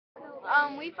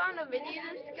We found a video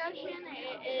discussion.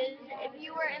 It is if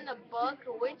you were in the book,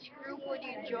 which group would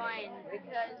you join?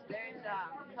 Because there's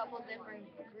a couple different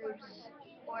groups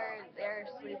where they're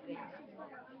sleeping.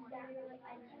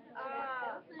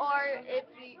 Or if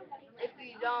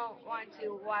you don't want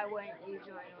to, why wouldn't you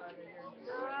join one of the groups?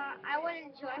 I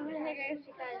wouldn't join one of the groups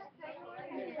because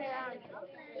you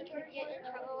could get in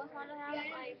trouble with one of them.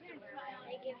 Like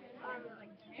if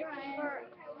for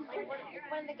like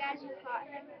one of the guys who caught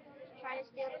him trying to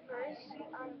steal the purse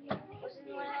was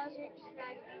in one of those groups,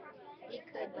 then He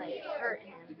could like hurt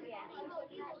him. yeah.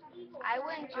 I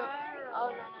wouldn't join.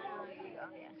 Oh no no no, you go.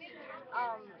 Yeah.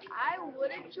 I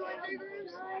wouldn't join their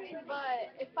groups, but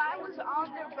if I was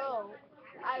on their boat,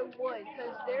 I would,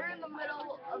 because they're in the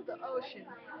middle of the ocean,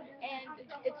 and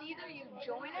it's either you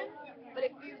join them, but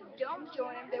if you don't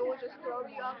join them, they will just throw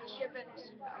you off the ship and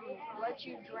let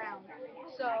you drown.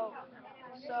 So,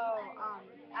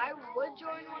 I would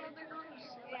join one of the groups,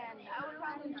 and I would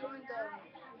probably join the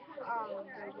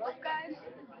rope guys.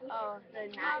 Oh,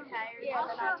 the knot tires. Yeah,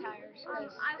 the knot tires.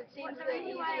 Because it seems the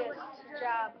easiest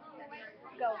job.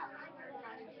 Go.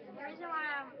 The reason why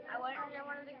I went under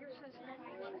one of the groups was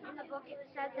in the book it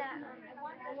said that the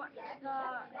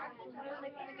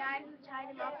guy who tied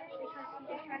him up because he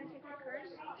was trying to take the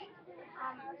curse was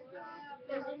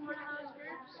in one of those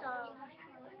groups, so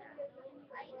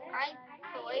I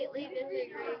politely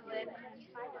disagree with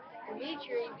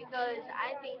Dimitri because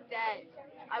I think that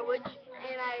I would,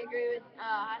 and I agree with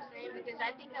Hassan because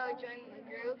I think I would join the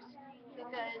groups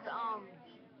because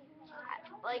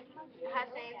like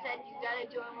Hassan said, you gotta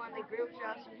join one of the groups or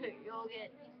else you'll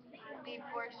be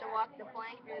forced to walk the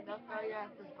plank or they'll throw you off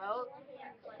the boat.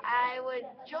 I would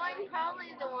join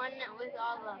probably the one with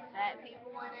all the fat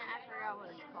people in it. I forgot what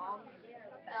it's called.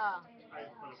 The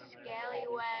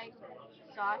scallywag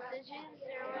sausages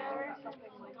or whatever.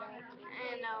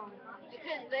 And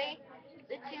because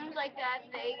it seems like that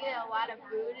they get a lot of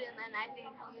food, and then I think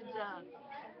food's a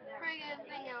pretty good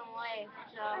thing in life.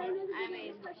 So I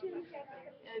mean, it would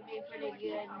be pretty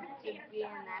good to be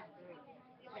in that group.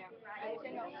 Yeah.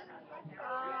 Anything else?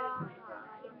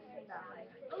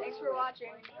 Thanks for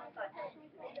watching.